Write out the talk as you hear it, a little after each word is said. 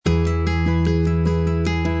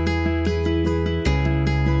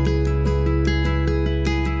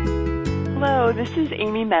Hello, this is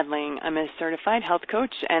Amy Medling. I'm a certified health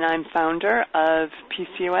coach and I'm founder of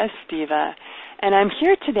PCOS Diva. And I'm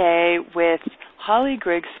here today with Holly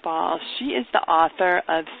Grigg-Spall. She is the author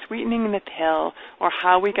of Sweetening the Pill, or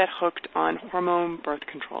How We Got Hooked on Hormone Birth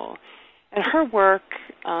Control. And her work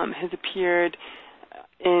has appeared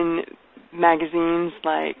in magazines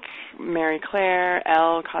like Marie Claire,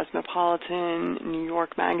 Elle, Cosmopolitan, New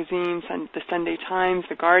York Magazine, the Sunday Times,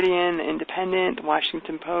 The Guardian, The Independent, The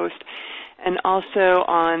Washington Post, and also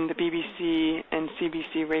on the BBC and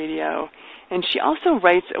CBC Radio. And she also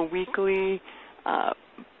writes a weekly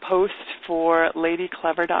post for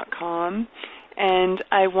LadyClever.com. And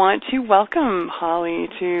I want to welcome Holly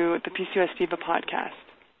to the PCOS Diva podcast.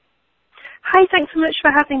 Hi, thanks so much for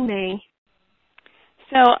having me.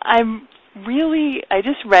 So I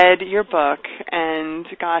just read your book, and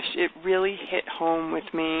gosh, it really hit home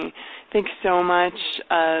with me. I think so much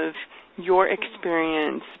of your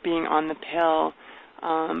experience being on the pill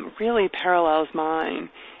really parallels mine.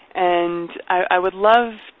 And I would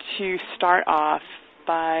love to start off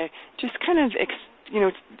by just kind of,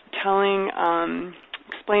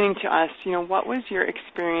 explaining to us, what was your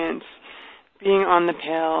experience being on the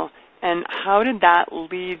pill, and how did that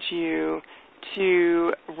lead you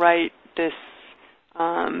to write this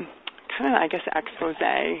expose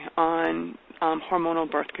on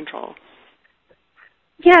hormonal birth control?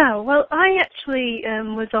 Yeah, well, I actually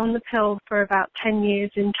was on the pill for about 10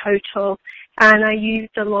 years in total, and I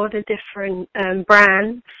used a lot of different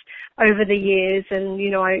brands over the years, and,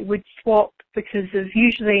 I would swap because of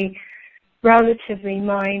usually relatively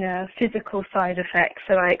minor physical side effects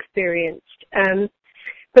that I experienced.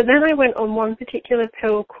 But then I went on one particular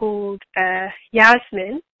pill called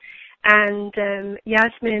Yasmin, and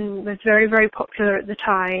Yasmin was very, very popular at the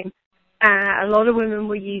time. A lot of women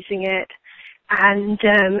were using it, and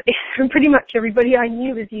pretty much everybody I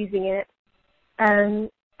knew was using it. And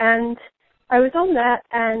I was on that,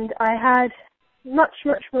 and I had much,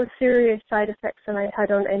 much more serious side effects than I had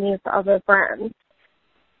on any of the other brands.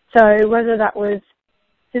 So whether that was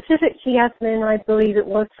specific to Yasmin, I believe it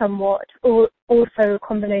was somewhat, or also a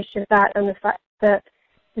combination of that and the fact that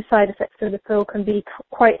the side effects of the pill can be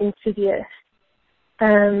quite insidious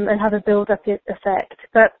and have a build-up effect.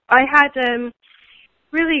 But I had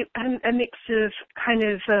really a mix of kind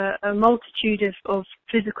of a multitude of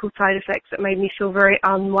physical side effects that made me feel very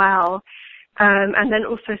unwell, and then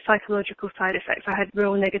also psychological side effects. I had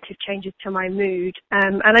real negative changes to my mood,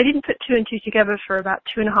 and I didn't put two and two together for about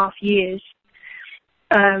 2.5 years.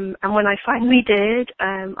 And when I finally did,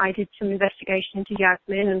 I did some investigation into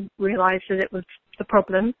Yasmin and realized that it was the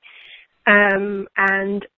problem.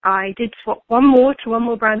 And I did swap one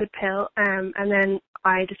more branded pill, and then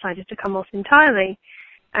I decided to come off entirely.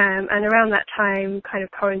 And around that time kind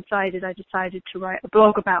of coincided, I decided to write a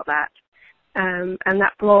blog about that. And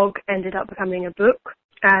that blog ended up becoming a book,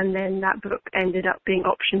 and then that book ended up being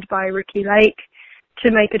optioned by Ricky Lake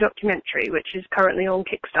to make a documentary, which is currently on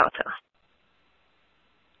Kickstarter.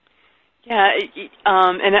 Yeah,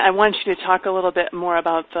 and I want you to talk a little bit more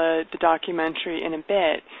about the documentary in a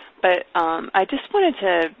bit, but I just wanted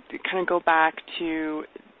to kind of go back to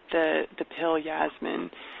the pill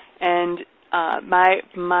Yasmin, and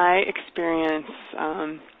my experience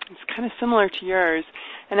is kind of similar to yours,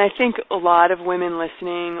 and I think a lot of women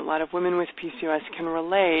listening, a lot of women with PCOS can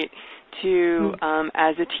relate to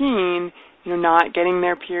as a teen, not getting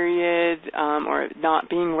their period or not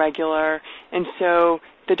being regular, and so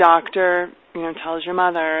the doctor, tells your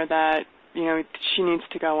mother that, she needs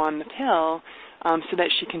to go on the pill so that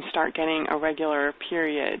she can start getting a regular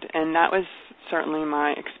period. And that was certainly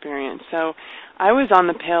my experience. So I was on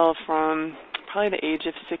the pill from probably the age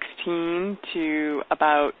of 16 to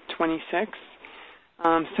about 26,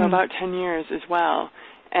 so about 10 years as well.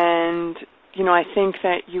 And, I think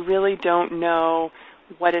that you really don't know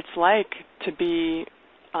what it's like to be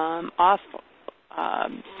off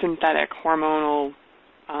synthetic hormonal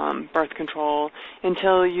birth control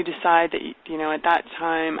until you decide that, at that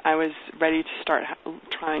time I was ready to start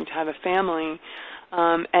trying to have a family.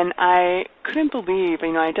 And I couldn't believe,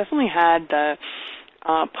 I definitely had the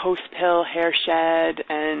post-pill hair shed,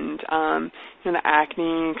 and, the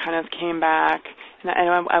acne kind of came back. And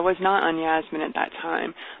I was not on Yasmin at that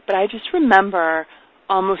time. But I just remember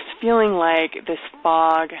almost feeling like this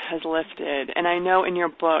fog has lifted. And I know in your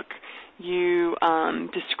book you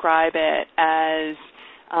describe it as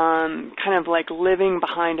kind of like living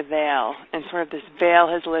behind a veil, and sort of this veil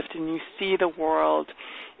has lifted and you see the world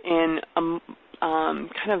in kind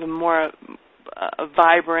of a more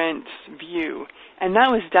vibrant view. And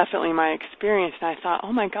that was definitely my experience, and I thought,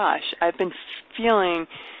 oh my gosh, I've been feeling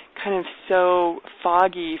kind of so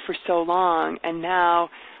foggy for so long, and now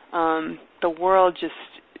the world just,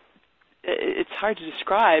 it's hard to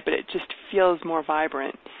describe, but it just feels more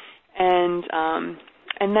vibrant. And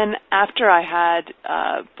then after I had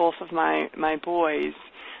both of my boys,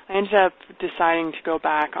 I ended up deciding to go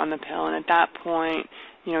back on the pill, and at that point,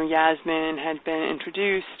 Yasmin had been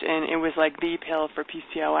introduced, and it was like the pill for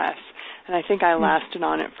PCOS. And I think I lasted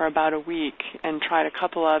on it for about a week and tried a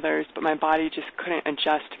couple others, but my body just couldn't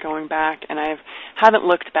adjust to going back, and I haven't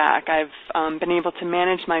looked back. I've been able to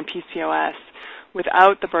manage my PCOS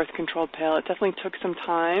without the birth control pill. It definitely took some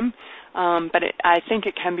time, but I think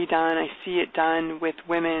it can be done. I see it done with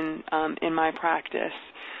women in my practice.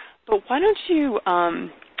 But why don't you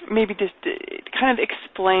maybe just kind of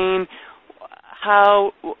explain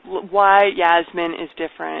why Yasmin is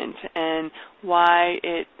different and why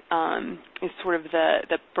it is sort of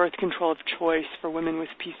the birth control of choice for women with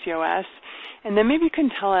PCOS. And then maybe you can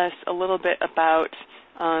tell us a little bit about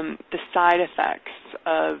the side effects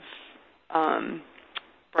of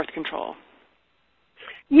birth control.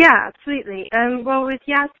 Yeah, absolutely. Well, with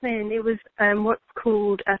Yasmin, it was what's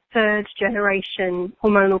called a third-generation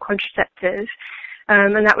hormonal contraceptive,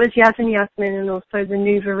 and that was Yas and Yasmin, and also the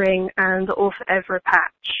NuvaRing and the Ortho-Evra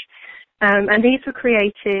patch. And these were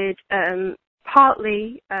created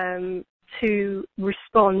partly to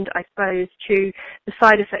respond, I suppose, to the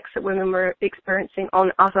side effects that women were experiencing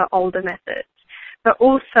on other older methods, but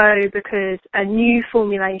also because a new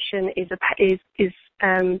formulation is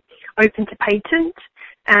open to patent,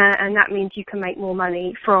 and that means you can make more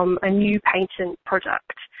money from a new patent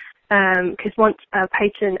product. Because once a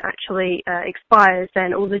patent actually expires,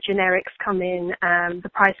 then all the generics come in, the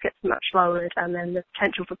price gets much lowered, and then the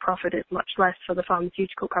potential for profit is much less for the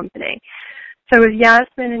pharmaceutical company. So with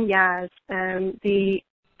Yasmin and Yas, the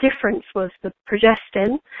difference was the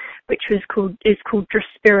progestin, which is called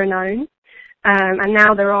drospirenone, and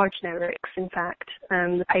now there are generics. In fact,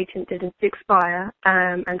 the patent didn't expire,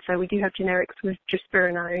 and so we do have generics with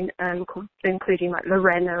drospirenone, including like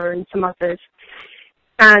Lorena and some others.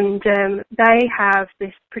 And they have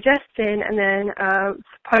this progestin and then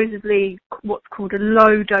supposedly what's called a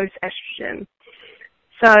low-dose estrogen.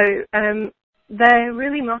 So they're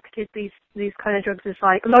really marketed, these kind of drugs, as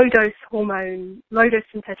like low-dose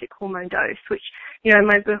synthetic hormone dose, which, in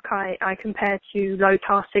my book I compare to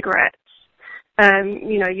low-tar cigarettes.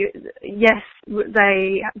 Yes,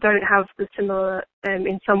 they don't have the similar,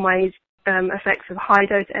 in some ways, effects of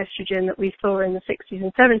high-dose estrogen that we saw in the 60s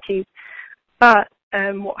and 70s, but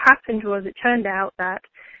what happened was it turned out that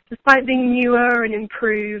despite being newer and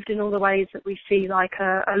improved in all the ways that we see, like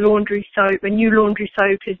a laundry soap, a new laundry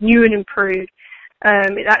soap is new and improved,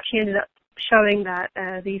 it actually ended up showing that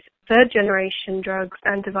these third-generation drugs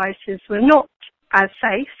and devices were not as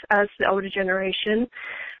safe as the older generation,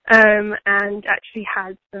 and actually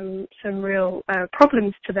had some real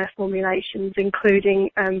problems to their formulations, including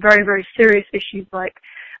very, very serious issues like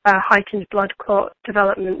heightened blood clot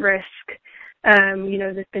development risk.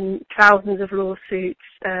 There's been thousands of lawsuits,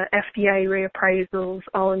 FDA reappraisals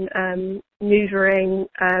on NuvaRing,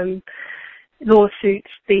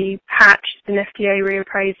 lawsuits, the patch, an FDA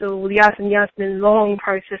reappraisal, the Yas and Yasmin long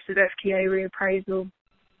process of FDA reappraisal.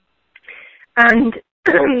 And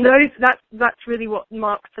that's really what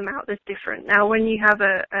marks them out as different. Now, when you have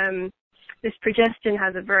this progestin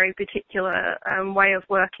has a very particular way of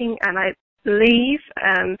working, and I believe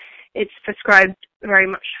it's prescribed very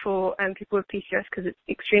much for people with PCOS because it's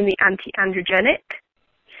extremely anti-androgenic.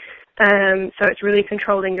 So it's really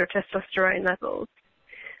controlling your testosterone levels.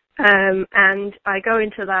 And I go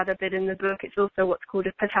into that a bit in the book. It's also what's called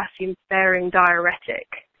a potassium-sparing diuretic,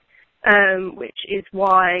 which is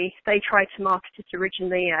why they tried to market it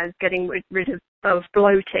originally as getting rid of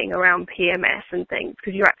bloating around PMS and things,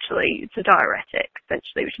 because it's a diuretic,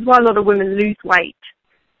 essentially, which is why a lot of women lose weight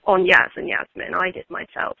on Yas and Yasmin. I did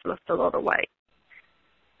myself, lost a lot of weight.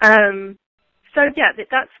 So yeah,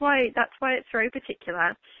 that's why it's very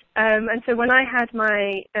particular. And so when I had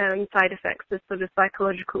my side effects, the sort of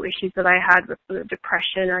psychological issues that I had with sort of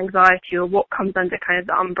depression, anxiety, or what comes under kind of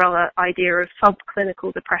the umbrella idea of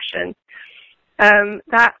subclinical depression,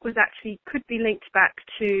 that was actually could be linked back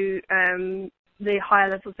to the higher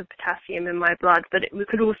levels of potassium in my blood, but it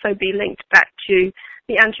could also be linked back to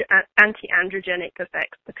the anti-androgenic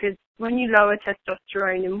effects, because when you lower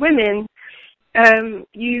testosterone in women,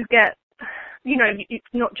 you get, it's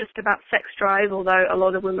not just about sex drive, although a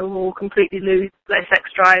lot of women will completely lose their sex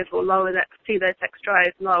drive or see their sex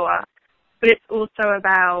drive lower, but it's also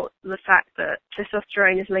about the fact that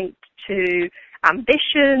testosterone is linked to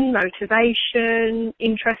ambition, motivation,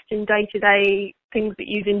 interest in day-to-day things that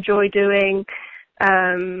you'd enjoy doing,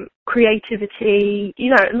 creativity,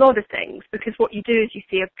 a lot of things, because what you do is you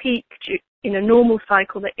see a peak in a normal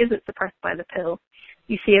cycle that isn't suppressed by the pill.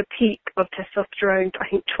 You see a peak of testosterone, I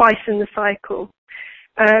think, twice in the cycle.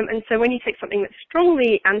 And so when you take something that's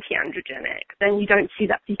strongly anti-androgenic, then you don't see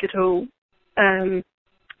that peak at all.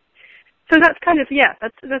 So that's kind of,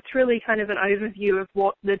 that's really kind of an overview of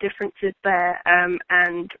what the difference is there,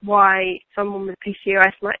 and why someone with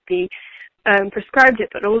PCOS might be prescribed it,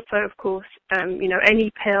 but also, of course,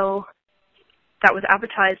 any pill that was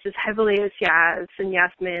advertised as heavily as Yaz and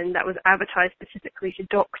Yasmin, that was advertised specifically to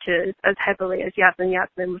doctors as heavily as Yaz and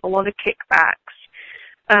Yasmin with a lot of kickbacks,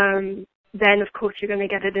 then, of course, you're going to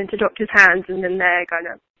get it into doctors' hands, and then they're going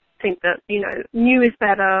to think that, new is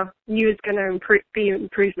better, new is going to be an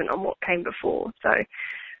improvement on what came before. So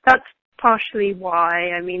that's partially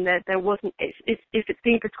why. I mean, there wasn't, if it's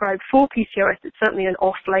being prescribed for PCOS, it's certainly an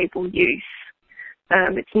off-label use.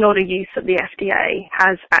 It's not a use that the FDA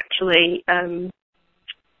has actually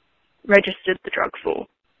registered the drug for.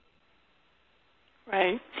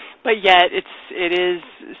 Right, but yet it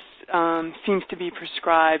seems to be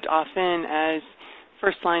prescribed often as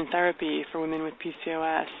first-line therapy for women with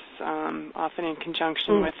PCOS, often in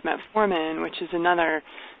conjunction with metformin, which is another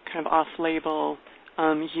kind of off-label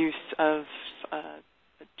use of a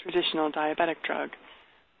traditional diabetic drug.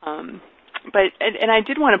 But I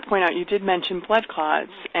did want to point out, you did mention blood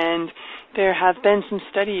clots, and there have been some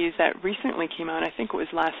studies that recently came out, I think it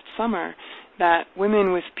was last summer, that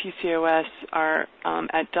women with PCOS are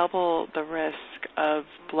at double the risk of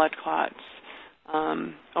blood clots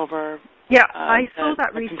over I saw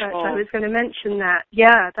that research. Control. I was going to mention that.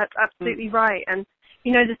 Yeah, that's absolutely right. And,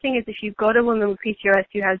 the thing is, if you've got a woman with PCOS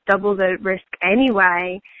who has double the risk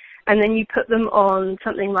anyway, and then you put them on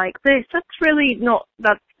something like this, that's really not,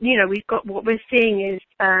 we've got, what we're seeing is,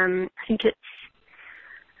 I think it's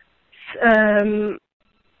 9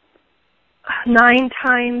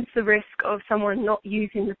 times the risk of someone not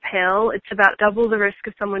using the pill. It's about double the risk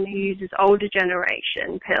of someone who uses older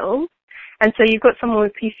generation pills. And so you've got someone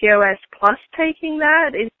with PCOS plus taking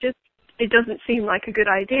that. It doesn't seem like a good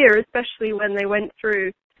idea, especially when they went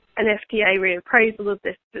through an FDA reappraisal of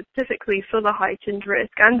this specifically for the heightened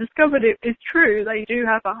risk and discovered it is true. They do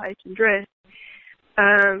have a heightened risk.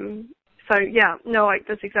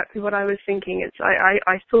 That's exactly what I was thinking.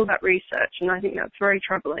 I saw that research, and I think that's very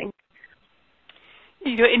troubling.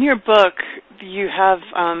 In your book, you have,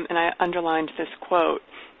 and I underlined this quote,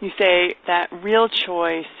 you say that real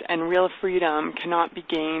choice and real freedom cannot be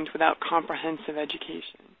gained without comprehensive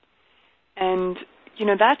education. And,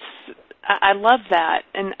 I love that,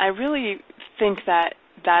 and I really think that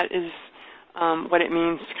is what it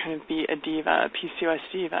means to kind of be a diva, a PCOS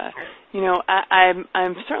diva.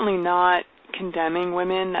 I'm certainly not condemning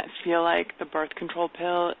women that feel like the birth control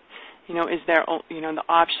pill, is their, the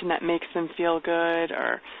option that makes them feel good,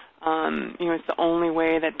 or, it's the only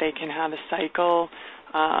way that they can have a cycle.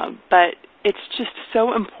 But it's just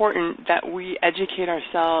so important that we educate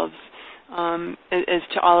ourselves as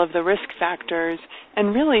to all of the risk factors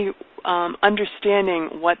and really understanding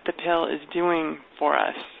what the pill is doing for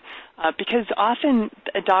us. Because often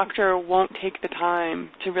a doctor won't take the time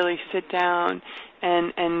to really sit down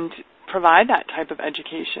and provide that type of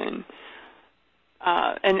education.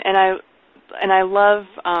 And I love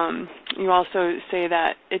you also say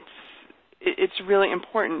that it's really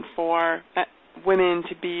important for women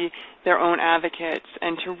to be their own advocates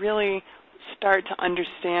and to really start to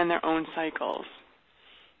understand their own cycles.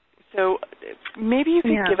 So maybe you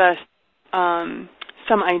could give us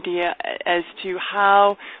some idea as to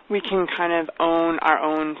how we can kind of own our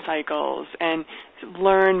own cycles and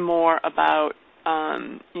learn more about,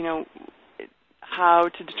 how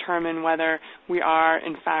to determine whether we are,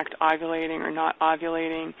 in fact, ovulating or not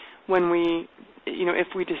ovulating when we, if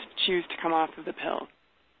we just choose to come off of the pill.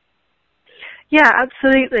 Yeah,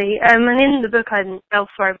 absolutely. And in the book,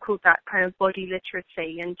 elsewhere, I've called that kind of body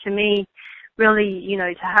literacy. And to me, really,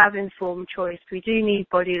 to have informed choice, we do need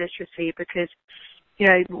body literacy because,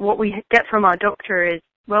 what we get from our doctor is,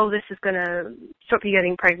 well, this is going to stop you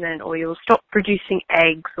getting pregnant, or you'll stop producing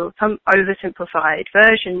eggs, or some oversimplified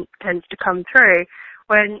version tends to come through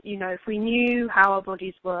when, if we knew how our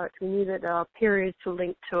bodies work, we knew that our periods were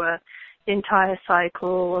linked to a entire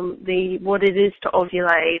cycle, and what it is to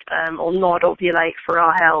ovulate or not ovulate for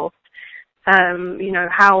our health,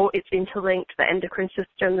 how it's interlinked, the endocrine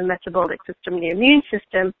system, the metabolic system, the immune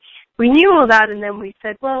system. We knew all that, and then we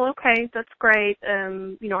said, well, okay, that's great.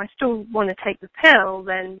 I still want to take the pill,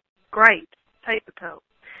 then great, take the pill.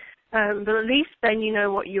 But at least then you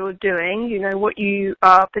know what you're doing, you know what you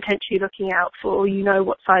are potentially looking out for, you know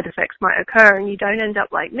what side effects might occur, and you don't end up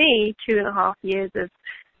like me, 2.5 years of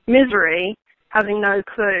misery, having no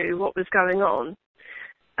clue what was going on.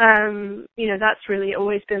 You know, that's really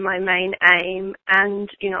always been my main aim, and,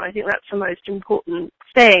 you know, I think that's the most important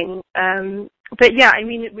thing. But yeah, I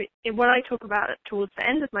mean, what I talk about towards the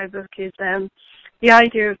end of my book is the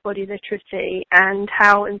idea of body literacy and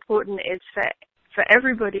how important it is for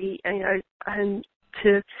everybody, you know,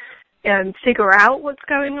 to figure out what's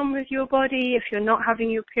going on with your body if you're not having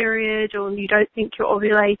your period or you don't think you're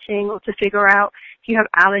ovulating, or to figure out if you have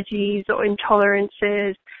allergies or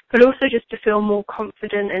intolerances, but also just to feel more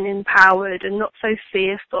confident and empowered and not so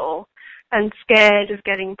fearful and scared of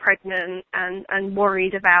getting pregnant and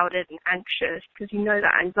worried about it and anxious, because you know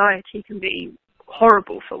that anxiety can be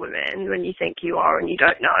horrible for women when you think you are and you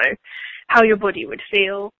don't know how your body would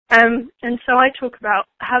feel. And so I talk about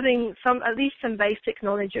having at least some basic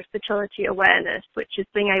knowledge of fertility awareness, which is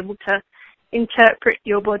being able to interpret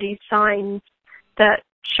your body's signs that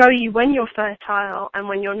show you when you're fertile and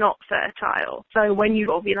when you're not fertile. So when you've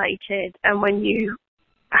ovulated and when you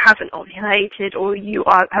haven't ovulated, or you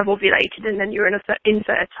have ovulated and then you're in an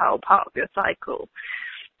infertile part of your cycle.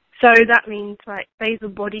 So that means like basal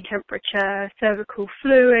body temperature, cervical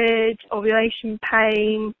fluid, ovulation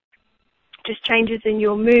pain, just changes in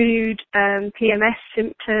your mood, PMS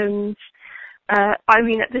symptoms. I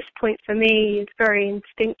mean, at this point for me, it's very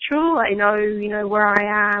instinctual. I know, you know, where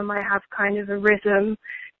I am. I have kind of a rhythm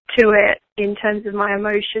to it in terms of my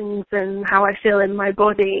emotions and how I feel in my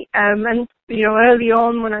body. And, you know, early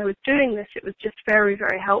on when I was doing this, it was just very,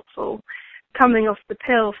 very helpful coming off the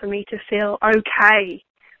pill for me to feel okay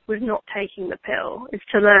with not taking the pill, is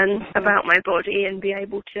to learn about my body and be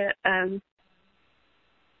able to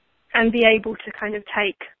kind of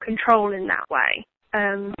take control in that way.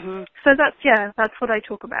 So that's what I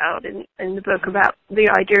talk about in the book, about the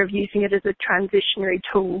idea of using it as a transitionary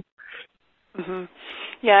tool.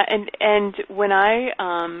 Yeah, and when I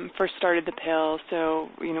first started the pill, so,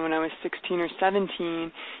 you know, when I was 16 or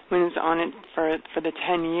 17, when I was on it for the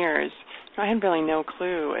 10 years, I had really no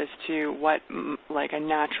clue as to what like a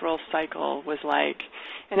natural cycle was like.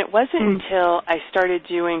 And it wasn't until I started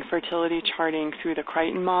doing fertility charting through the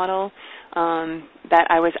Crichton model that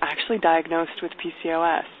I was actually diagnosed with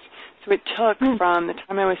PCOS. So it took from the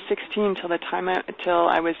time I was 16 till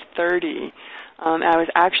I was 30. I was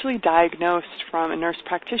actually diagnosed from a nurse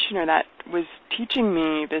practitioner that was teaching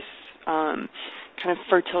me this kind of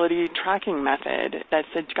fertility tracking method that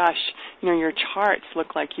said, gosh, you know, your charts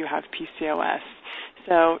look like you have PCOS.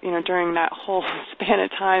 So, you know, during that whole span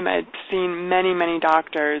of time, I'd seen many, many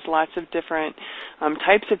doctors, lots of different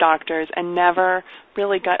types of doctors, and never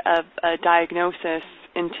really got a diagnosis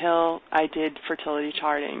until I did fertility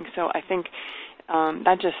charting. So I think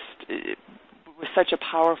that just was such a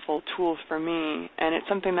powerful tool for me, and it's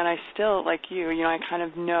something that I still, like you, I kind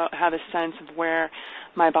of have a sense of where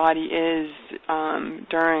my body is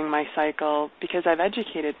during my cycle because I've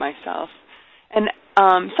educated myself. And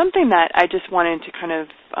something that I just wanted to kind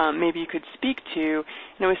of maybe you could speak to,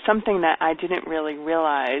 and it was something that I didn't really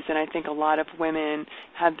realize, and I think a lot of women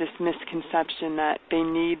have this misconception that they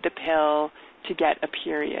need the pill to get a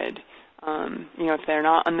period. If they're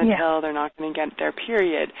not on the pill, they're not going to get their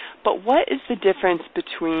period. But what is the difference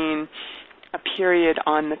between a period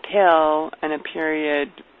on the pill and a period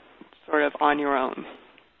sort of on your own?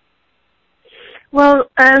 Well,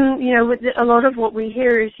 with a lot of what we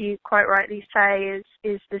hear, as you quite rightly say,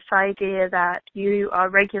 is this idea that you are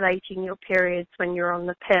regulating your periods when you're on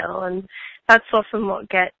the pill, and that's often what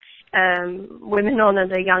gets women on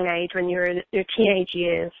at a young age when you're in your teenage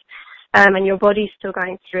years. And your body's still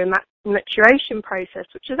going through a maturation process,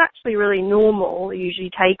 which is actually really normal. It usually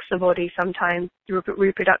takes the body sometimes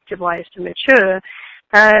reproductive-wise to mature.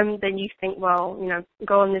 Then you think, well,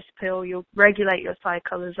 go on this pill, you'll regulate your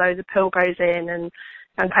cycle as though the pill goes in and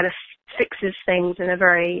kind of fixes things in a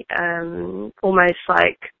very almost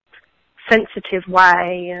like sensitive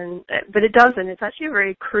way. But it doesn't. It's actually a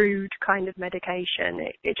very crude kind of medication.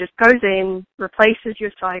 It just goes in, replaces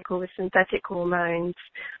your cycle with synthetic hormones.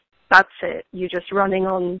 That's it. You're just running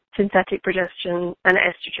on synthetic progesterone and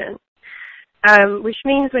estrogen, which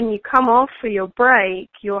means when you come off for your break,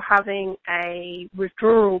 you're having a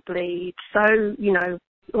withdrawal bleed. So,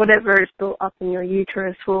 whatever is built up in your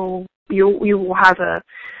uterus you will have a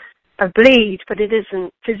bleed, but it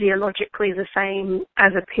isn't physiologically the same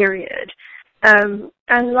as a period. And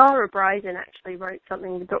Lara Briden actually wrote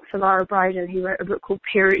something, Dr. Lara Briden, who wrote a book called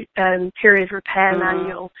Period Repair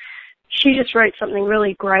Manual. she just wrote something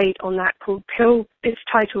really great on that called it's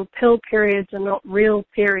titled Pill Periods Are Not Real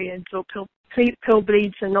Periods, or Pill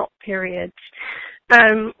Bleeds Are Not Periods,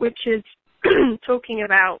 which is talking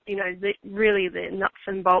about, really the nuts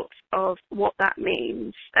and bolts of what that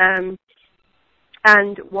means,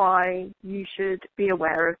 and why you should be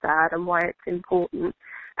aware of that and why it's important.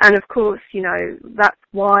 And of course, that's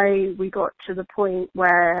why we got to the point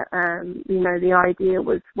where, the idea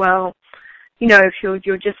was, well, if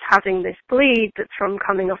you're just having this bleed that's from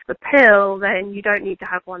coming off the pill, then you don't need to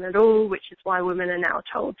have one at all, which is why women are now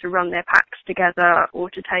told to run their packs together or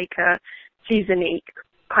to take a Seasonique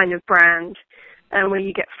kind of brand, where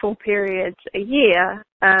you get 4 periods a year.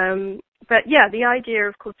 But yeah, the idea,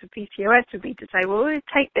 of course, of PCOS would be to say, well,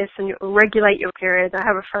 take this and you'll regulate your period. I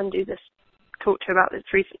have a friend who talked to about this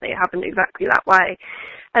recently. It happened exactly that way.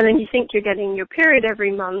 And then you think you're getting your period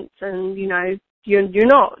every month, and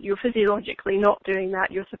you're physiologically not doing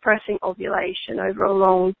that. You're suppressing ovulation over a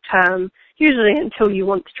long term, usually until you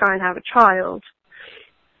want to try and have a child.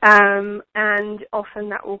 And often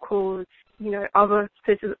that will cause, other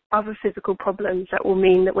physical problems that will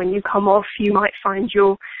mean that when you come off, you might find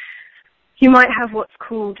you might have what's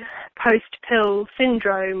called post-pill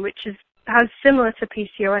syndrome, which has similar to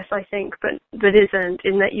PCOS, I think, but isn't,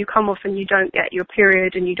 in that you come off and you don't get your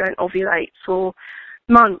period and you don't ovulate for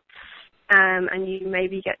months. And you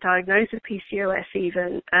maybe get diagnosed with PCOS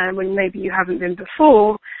even when maybe you haven't been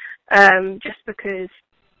before, just because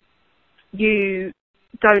you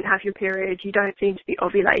don't have your period, you don't seem to be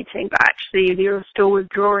ovulating, but actually you're still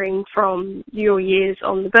withdrawing from your years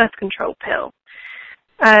on the birth control pill.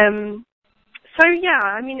 So yeah,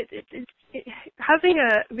 I mean,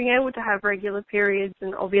 being able to have regular periods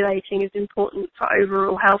and ovulating is important for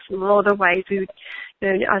overall health in a lot of ways.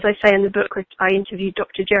 As I say in the book, I interviewed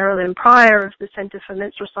Dr. Geraldine Pryor of the Center for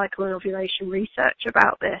Menstrual Cycle and Ovulation Research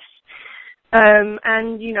about this. And,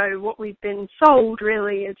 what we've been sold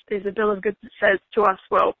really is a bill of goods that says to us,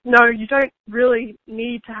 well, no, you don't really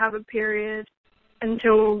need to have a period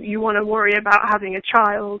until you want to worry about having a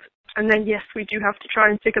child. And then, yes, we do have to try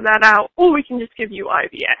and figure that out, or we can just give you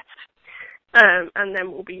IVF. And then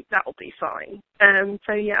that will be fine.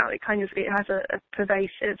 So yeah, it has a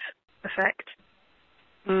pervasive effect.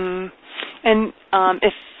 And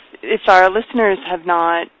if our listeners have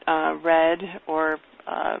not read or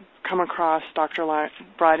come across Dr.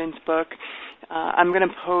 Bryden's book, I'm going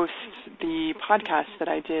to post the podcast that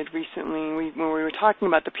I did recently when we were talking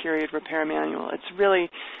about the Period Repair Manual. It's really,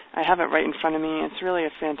 I have it right in front of me. It's really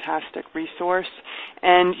a fantastic resource.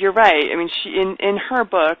 And you're right. I mean, in her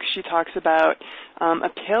book, she talks about a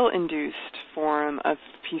pill-induced form of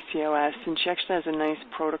PCOS, and she actually has a nice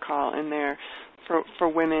protocol in there for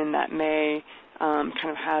women that may kind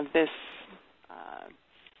of have this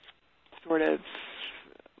sort of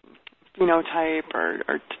phenotype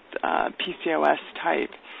or PCOS type.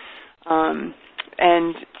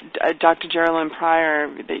 And Dr. Geraldine Pryor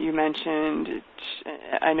that you mentioned,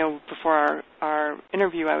 I know before our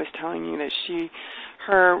interview I was telling you that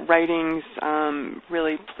her writings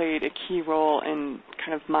really played a key role in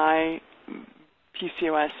kind of my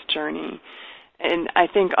PCOS journey. And I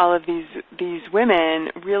think all of these women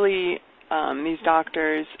really, these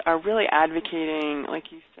doctors are really advocating,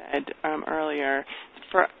 like you said earlier,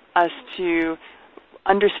 for us to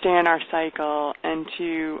understand our cycle and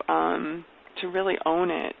to really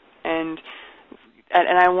own it. And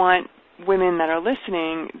I want women that are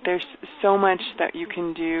listening, there's so much that you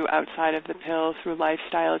can do outside of the pill through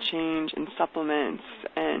lifestyle change and supplements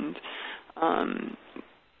and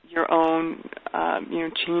your own,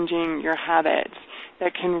 changing your habits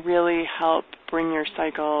that can really help bring your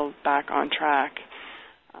cycle back on track.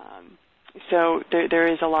 So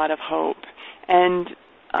there is a lot of hope. And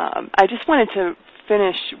I just wanted to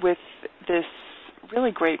finish with this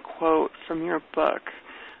really great quote from your book.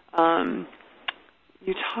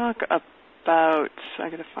 You talk about, I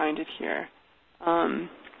got to find it here.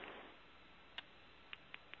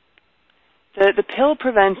 The pill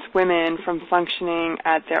prevents women from functioning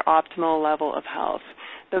at their optimal level of health.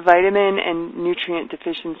 The vitamin and nutrient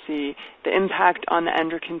deficiency, the impact on the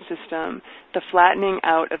endocrine system, the flattening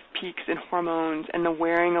out of peaks in hormones, and the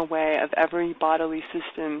wearing away of every bodily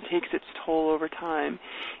system takes its toll over time.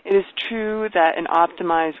 It is true that an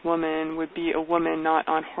optimized woman would be a woman not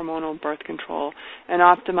on hormonal birth control. An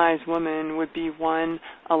optimized woman would be one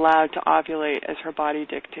allowed to ovulate as her body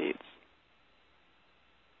dictates.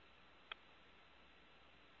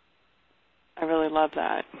 I really love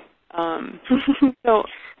that.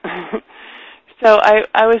 So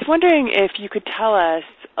I was wondering if you could tell us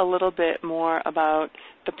a little bit more about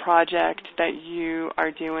the project that you are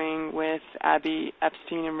doing with Abby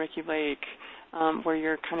Epstein and Ricki Lake, where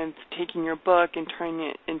you're kind of taking your book and turning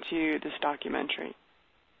it into this documentary.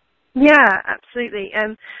 Yeah, absolutely.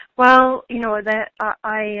 Well, you know,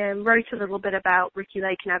 I wrote a little bit about Ricki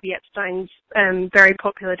Lake and Abby Epstein's very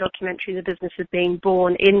popular documentary, The Business of Being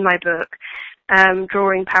Born, in my book,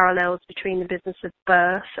 drawing parallels between the business of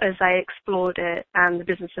birth, as I explored it, and the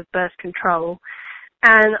business of birth control.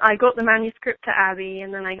 And I got the manuscript to Abby,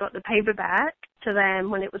 and then I got the paperback to them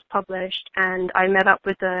when it was published, and I met up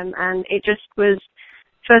with them, and it just was,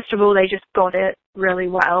 first of all, they just got it really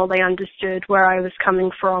well. They understood where I was coming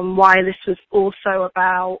from, why this was also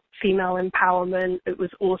about female empowerment. It was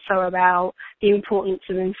also about the importance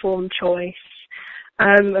of informed choice,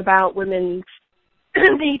 about women's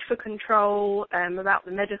need for control, about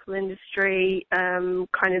the medical industry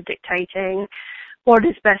kind of dictating what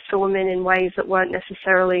is best for women in ways that weren't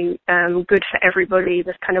necessarily good for everybody,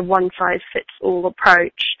 this kind of one-size-fits-all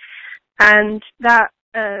approach. And that,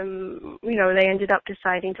 you know, they ended up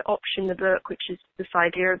deciding to option the book, which is this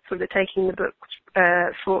idea of sort of taking the book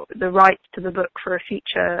for the rights to the book for a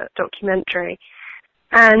feature documentary.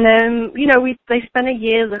 And, you know, they spent a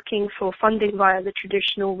year looking for funding via the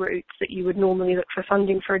traditional routes that you would normally look for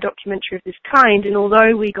funding for a documentary of this kind. And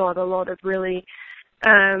although we got a lot of really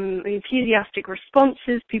enthusiastic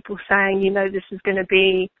responses, people saying, you know, this is going to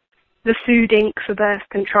be the Food Inc. for birth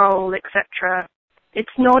control, etc., it's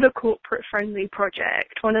not a corporate-friendly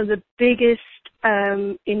project. One of the biggest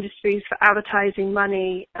industries for advertising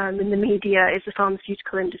money in the media is the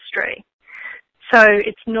pharmaceutical industry. So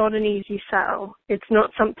it's not an easy sell. It's not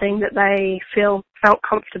something that they felt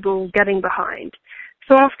comfortable getting behind.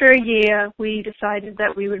 So after a year, we decided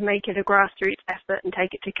that we would make it a grassroots effort and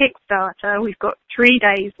take it to Kickstarter. We've got 3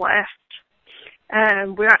 days left.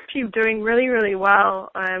 We're actually doing really, really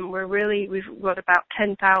well. We've got about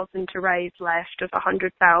 10,000 to raise left of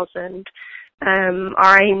 100,000.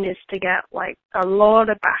 Our aim is to get like a lot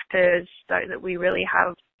of backers so that we really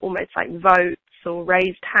have almost like votes or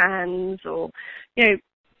raised hands, or, you know,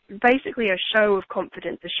 basically a show of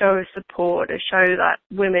confidence, a show of support, a show that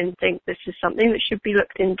women think this is something that should be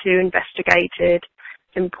looked into, investigated.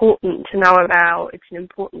 It's important to know about. It's an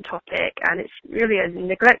important topic, and it's really a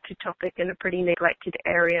neglected topic in a pretty neglected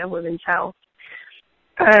area, women's health.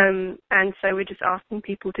 And so we're just asking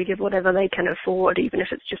people to give whatever they can afford, even if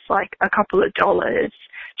it's just like a couple of dollars,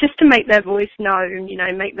 just to make their voice known, you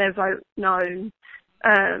know, make their vote known,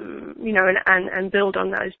 you know, and build on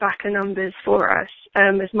those backer numbers for us,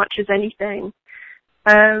 as much as anything.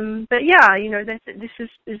 But yeah, you know, this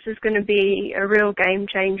is going to be a real game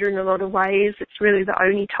changer in a lot of ways. It's really the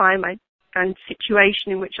only time and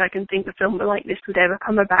situation in which I can think a film like this would ever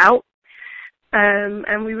come about.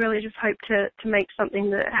 And we really just hope to make something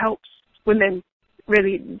that helps women,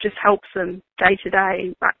 really just helps them day to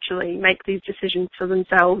day actually make these decisions for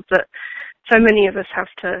themselves that so many of us have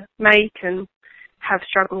to make and have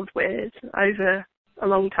struggled with over a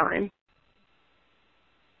long time.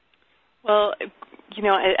 Well, you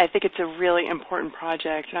know, I think it's a really important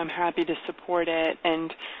project, and I'm happy to support it.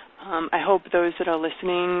 And I hope those that are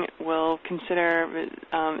listening will consider,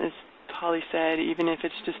 as Holly said, even if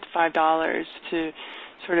it's just $5, to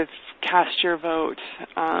sort of cast your vote.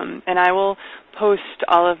 And I will post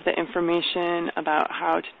all of the information about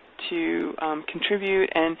how to contribute,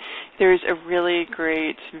 and there's a really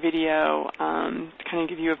great video to kind of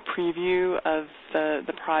give you a preview of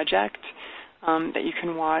the project that you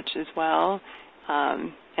can watch as well.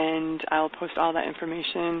 And I'll post all that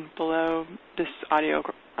information below this audio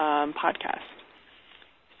podcast.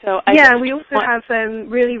 So we also have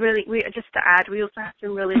just to add, we also have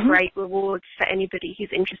some really great rewards for anybody who's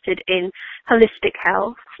interested in holistic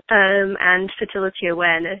health and fertility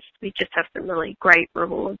awareness. We just have some really great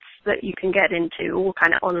rewards that you can get into, all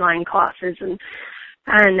kind of online classes and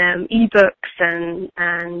ebooks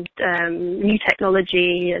and new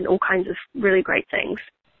technology and all kinds of really great things.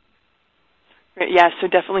 Yeah, so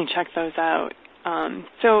definitely check those out.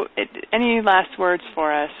 So any last words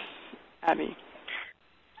for us, Abby?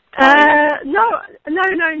 No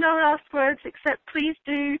last words, except please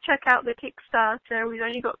do check out the Kickstarter. We've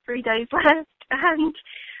only got 3 days left, and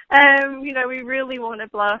you know, we really want to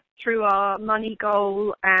blast through our money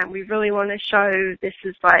goal, and we really want to show this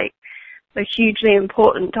is like a hugely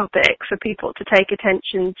important topic for people to take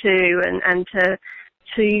attention to and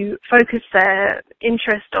to focus their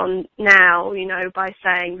interest on now, you know, by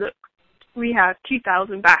saying, look, we have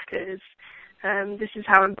 2,000 backers, this is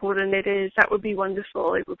how important it is, that would be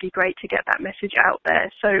wonderful. It would be great to get that message out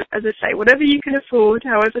there. So as I say, whatever you can afford,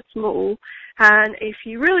 however small, and if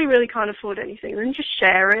you really, really can't afford anything, then just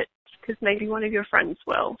share it, because maybe one of your friends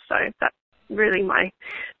will. So that's really my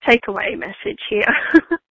takeaway message here.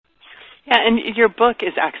 Yeah, and your book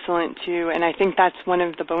is excellent too, and I think that's one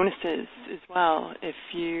of the bonuses as well. If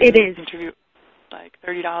you contribute like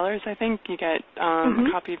 $30, I think you get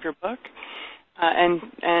a copy of your book,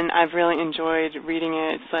 and I've really enjoyed reading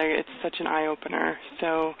it. It's such an eye opener.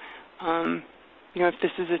 So, if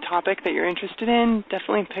this is a topic that you're interested in,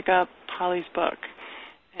 definitely pick up Polly's book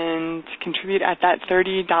and contribute at that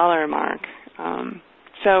 $30 mark.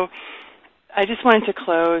 So, I just wanted to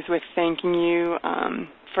close with thanking you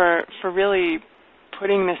for really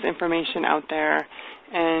putting this information out there,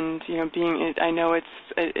 and I know it's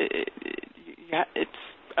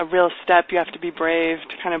a real step. You have to be brave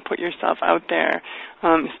to kind of put yourself out there,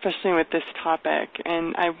 especially with this topic.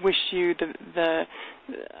 And I wish you the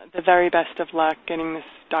very best of luck getting this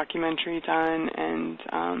documentary done. And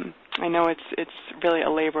I know it's really a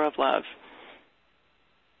labor of love.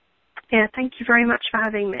 Yeah, thank you very much for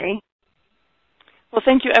having me. Well,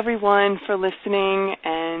 thank you, everyone, for listening,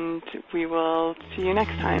 and we will see you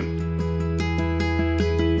next time.